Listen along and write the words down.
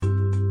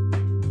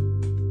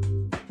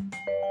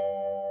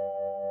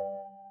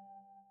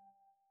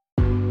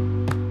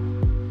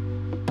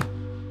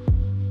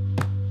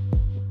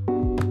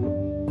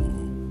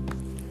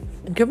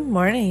Good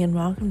morning and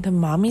welcome to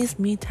Mommy's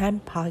Me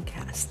Time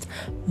Podcast,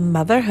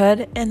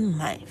 Motherhood and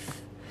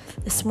Life.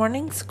 This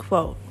morning's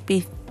quote, the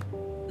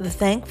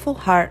thankful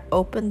heart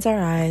opens our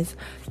eyes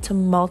to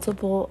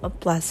multiple of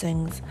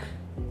blessings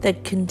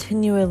that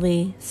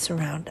continually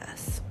surround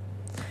us.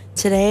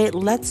 Today,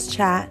 let's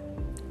chat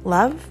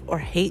love or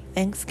hate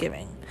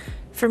Thanksgiving.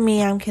 For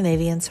me, I'm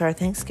Canadian, so our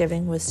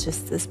Thanksgiving was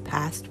just this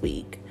past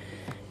week.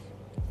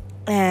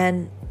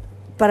 But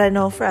I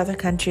know for other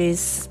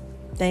countries,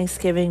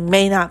 Thanksgiving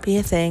may not be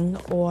a thing,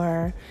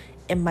 or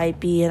it might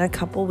be in a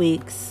couple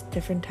weeks,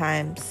 different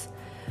times.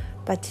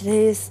 But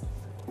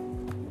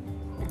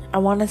I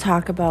want to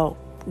talk about,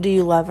 do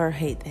you love or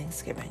hate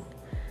Thanksgiving?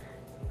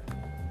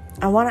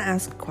 I want to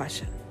ask a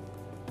question.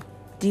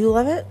 Do you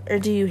love it or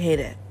do you hate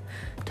it?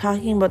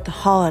 Talking about the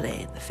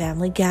holiday, the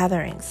family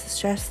gatherings, the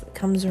stress that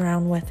comes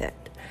around with it.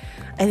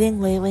 I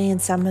think lately in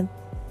some of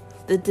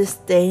this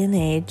day and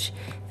age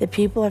that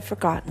people have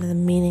forgotten the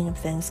meaning of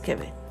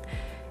Thanksgiving.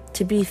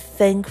 To be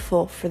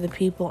thankful for the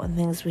people and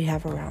things we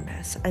have around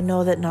us. I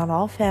know that not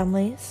all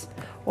families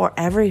or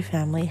every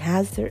family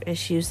has their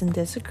issues and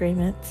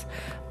disagreements,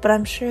 but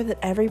I'm sure that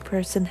every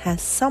person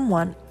has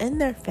someone in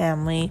their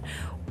family,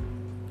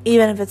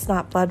 even if it's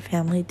not blood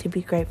family, to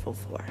be grateful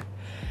for.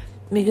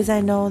 Because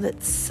I know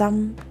that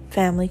some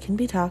family can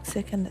be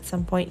toxic, and at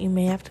some point you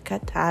may have to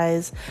cut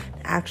ties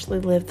and actually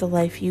live the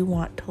life you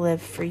want to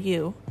live for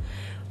you.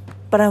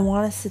 But I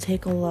want us to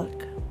take a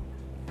look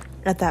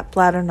at that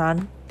blood or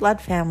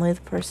non-blood family,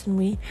 the person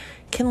we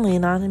can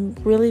lean on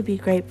and really be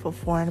grateful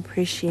for and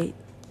appreciate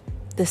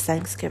this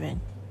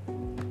Thanksgiving.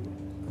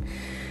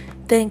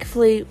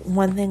 Thankfully,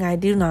 one thing I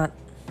do not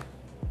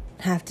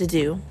have to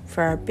do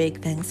for our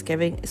big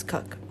Thanksgiving is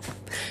cook.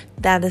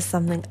 That is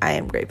something I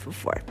am grateful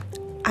for.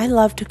 I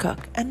love to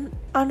cook, and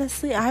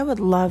honestly, I would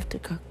love to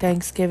cook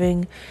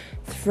Thanksgiving,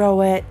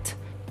 throw it,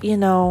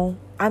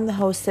 I'm the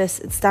hostess,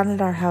 it's done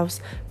at our house,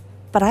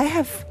 but I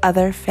have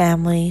other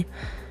family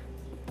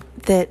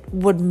that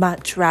would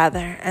much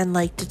rather and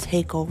like to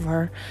take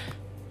over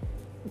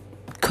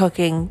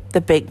cooking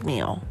the big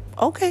meal.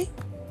 Okay,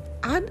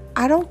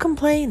 I don't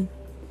complain.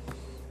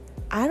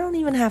 I don't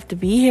even have to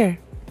be here.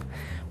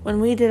 When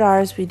we do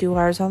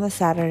ours on the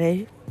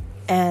Saturday,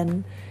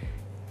 and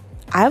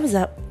I was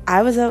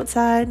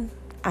outside,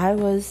 I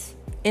was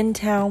in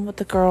town with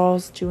the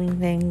girls doing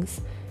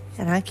things,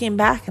 and I came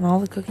back and all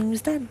the cooking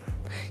was done.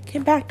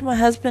 Came back to my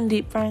husband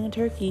deep frying a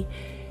turkey,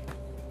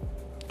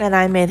 and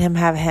I made him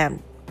have a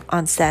ham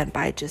on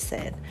standby, just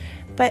saying.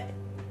 But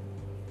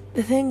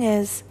the thing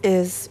is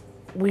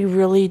we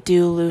really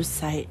do lose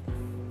sight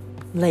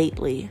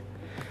lately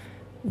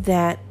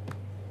that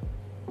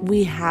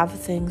we have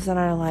things in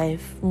our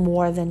life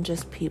more than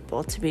just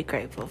people to be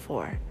grateful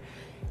for.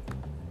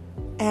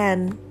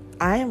 And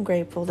I am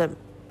grateful that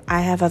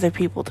I have other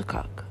people to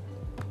cook.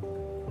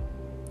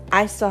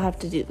 I still have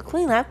to do the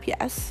cleanup,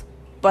 yes,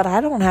 but I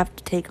don't have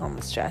to take on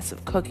the stress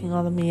of cooking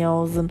all the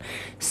meals and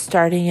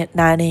starting at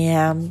 9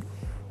 a.m.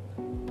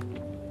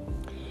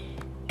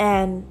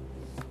 And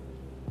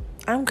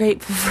I'm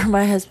grateful for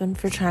my husband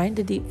for trying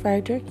to deep fry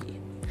turkey.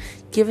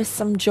 Give us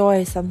some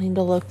joy, something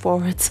to look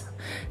forward to,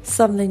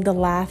 something to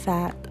laugh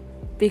at,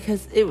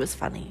 because it was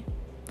funny.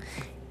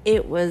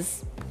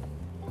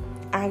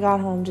 I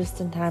got home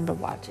just in time to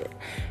watch it.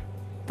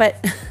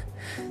 But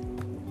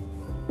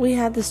we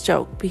had this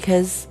joke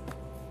because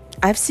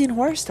I've seen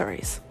horror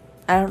stories.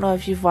 I don't know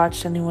if you've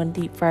watched anyone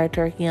deep fry a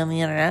turkey on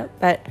the internet,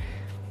 but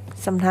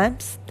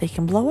sometimes they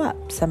can blow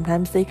up.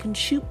 Sometimes they can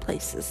shoot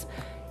places.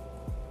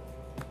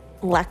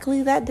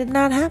 Luckily, that did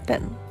not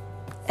happen.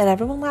 And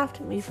everyone laughed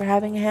at me for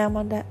having a ham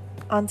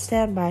on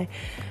standby.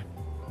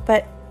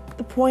 But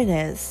the point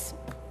is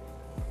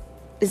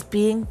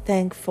being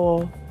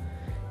thankful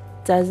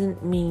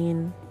doesn't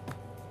mean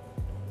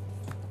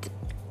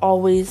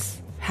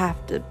always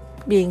have to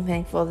being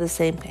thankful of the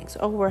same things.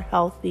 Oh, we're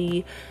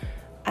healthy.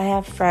 I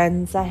have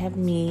friends. I have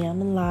me.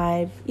 I'm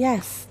alive.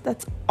 Yes,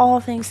 that's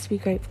all things to be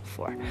grateful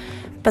for.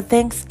 But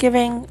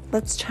Thanksgiving,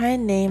 let's try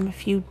and name a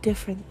few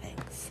different things.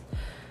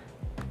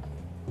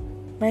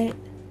 Right?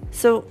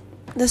 So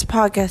this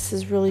podcast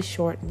is really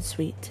short and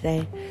sweet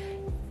today.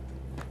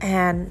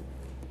 And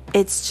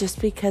it's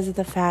just because of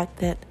the fact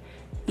that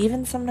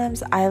even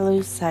sometimes I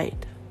lose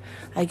sight.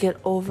 I get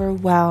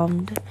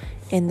overwhelmed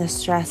in the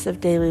stress of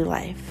daily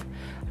life.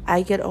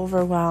 I get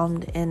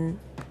overwhelmed in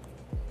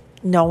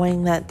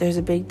knowing that there's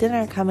a big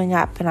dinner coming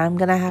up and I'm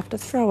going to have to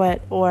throw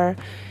it, or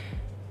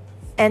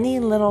any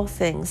little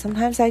thing.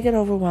 Sometimes I get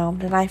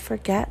overwhelmed and I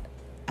forget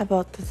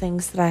about the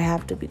things that I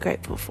have to be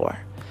grateful for.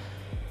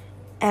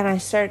 And I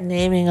start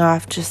naming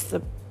off just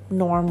the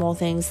normal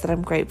things that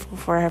I'm grateful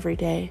for every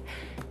day.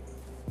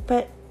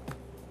 But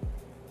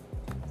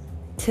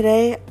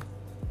today,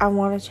 I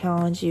want to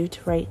challenge you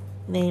to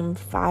name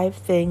 5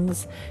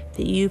 things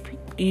that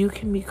you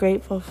can be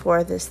grateful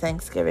for this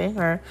Thanksgiving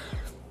or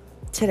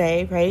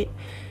today, right?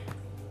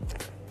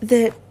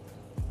 That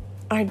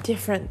are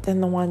different than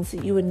the ones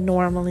that you would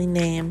normally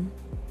name.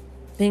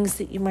 Things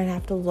that you might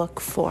have to look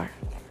for.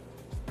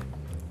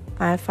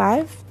 I have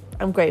 5.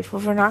 I'm grateful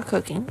for not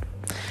cooking.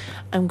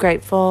 I'm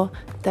grateful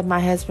that my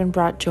husband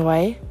brought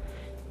joy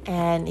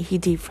and he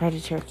deep fried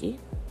a turkey.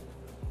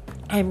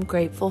 I'm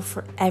grateful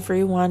for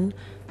every one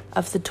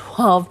of the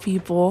 12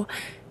 people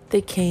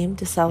that came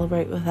to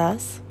celebrate with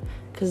us,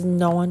 because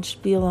no one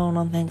should be alone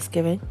on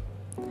Thanksgiving.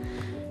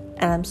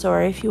 And I'm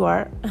sorry if you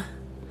are.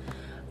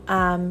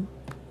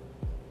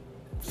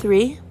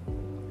 3,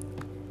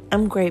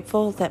 I'm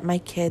grateful that my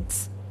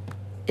kids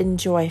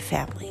enjoy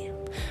family.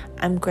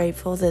 I'm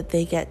grateful that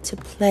they get to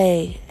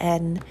play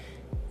and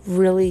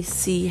really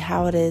see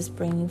how it is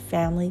bringing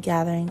family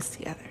gatherings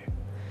together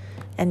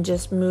and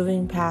just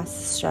moving past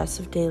the stress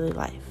of daily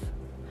life.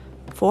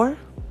 4,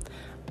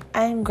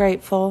 I'm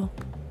grateful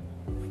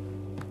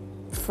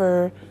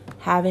for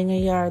having a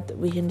yard that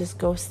we can just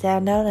go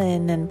stand out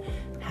in and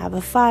have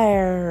a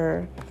fire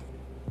or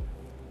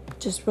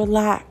just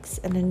relax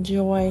and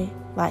enjoy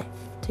life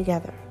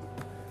together.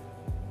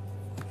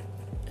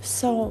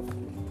 So,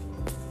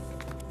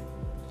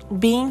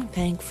 being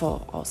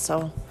thankful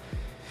also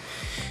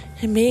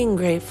and being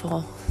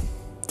grateful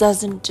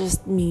doesn't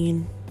just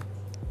mean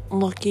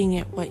looking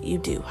at what you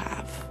do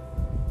have.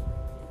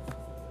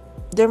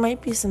 There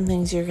might be some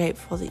things you're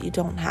grateful that you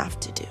don't have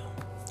to do,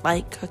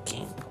 like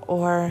cooking,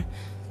 or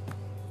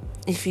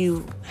if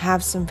you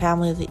have some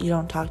family that you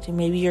don't talk to,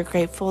 maybe you're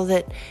grateful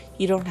that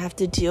you don't have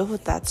to deal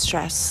with that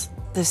stress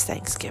this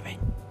Thanksgiving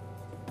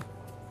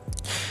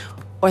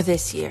or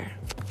this year.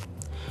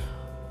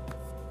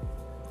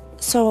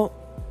 So,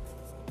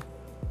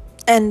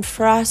 and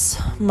for us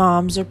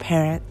moms or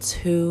parents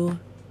who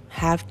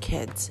have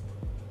kids,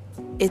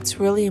 it's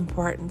really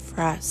important for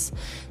us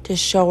to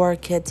show our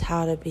kids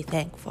how to be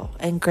thankful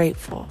and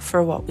grateful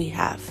for what we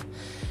have,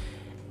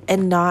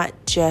 and not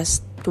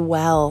just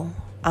dwell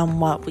on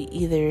what we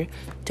either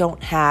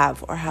don't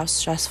have or how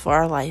stressful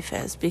our life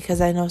is, because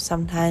I know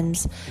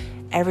sometimes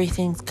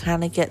everything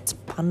kind of gets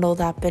bundled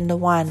up into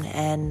one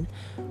and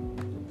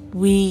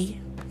we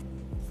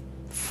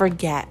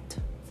forget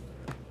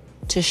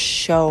to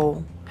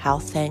show how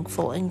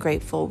thankful and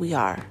grateful we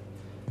are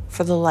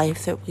for the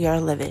life that we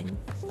are living.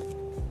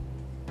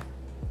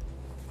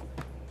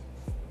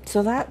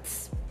 So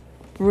that's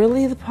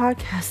really the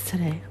podcast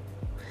today.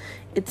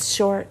 It's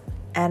short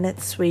and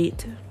it's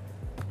sweet,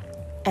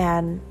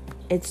 and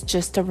it's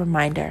just a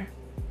reminder,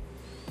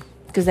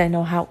 because I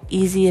know how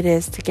easy it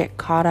is to get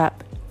caught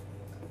up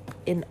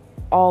in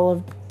all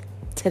of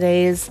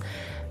today's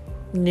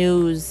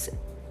news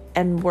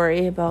and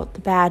worry about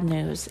the bad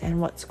news and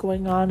what's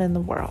going on in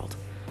the world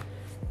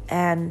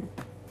and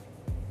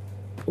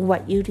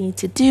what you need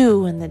to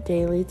do and the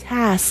daily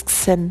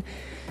tasks. And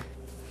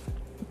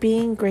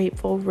being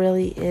grateful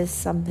really is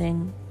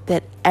something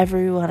that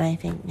everyone, I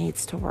think,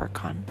 needs to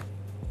work on.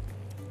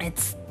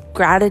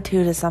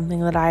 Gratitude is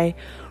something that I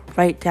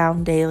write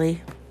down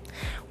daily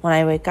when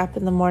I wake up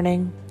in the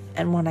morning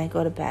and when I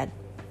go to bed.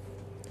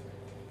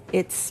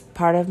 It's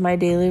part of my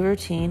daily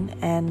routine,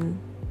 and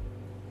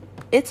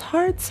it's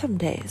hard some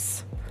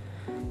days.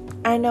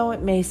 I know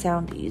it may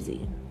sound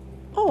easy.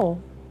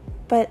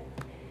 But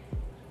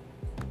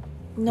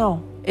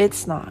no,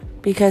 it's not.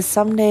 Because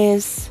some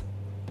days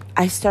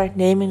I start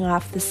naming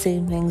off the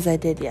same things I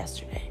did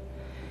yesterday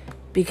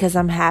because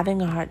I'm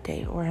having a hard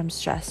day or I'm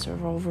stressed or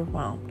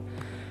overwhelmed.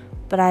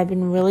 But I've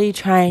been really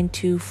trying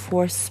to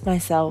force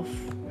myself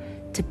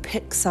to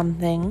pick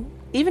something,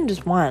 even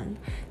just one,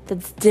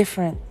 that's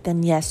different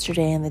than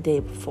yesterday and the day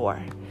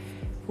before.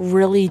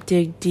 Really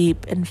dig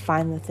deep and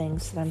find the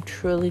things that I'm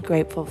truly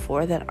grateful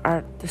for that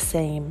aren't the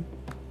same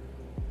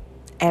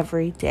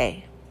every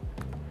day.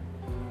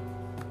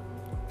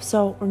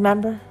 So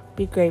remember,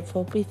 be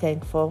grateful, be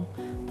thankful.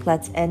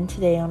 Let's end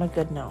today on a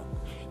good note.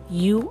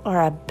 You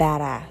are a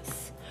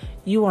badass.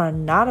 You are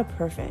not a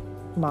perfect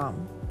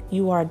mom.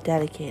 You are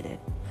dedicated.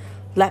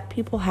 Let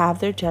people have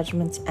their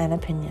judgments and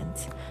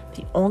opinions.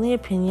 The only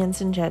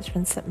opinions and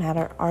judgments that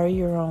matter are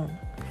your own.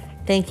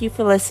 Thank you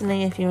for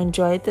listening. If you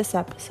enjoyed this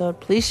episode,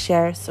 please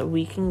share so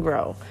we can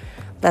grow.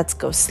 Let's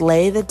go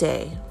slay the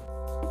day.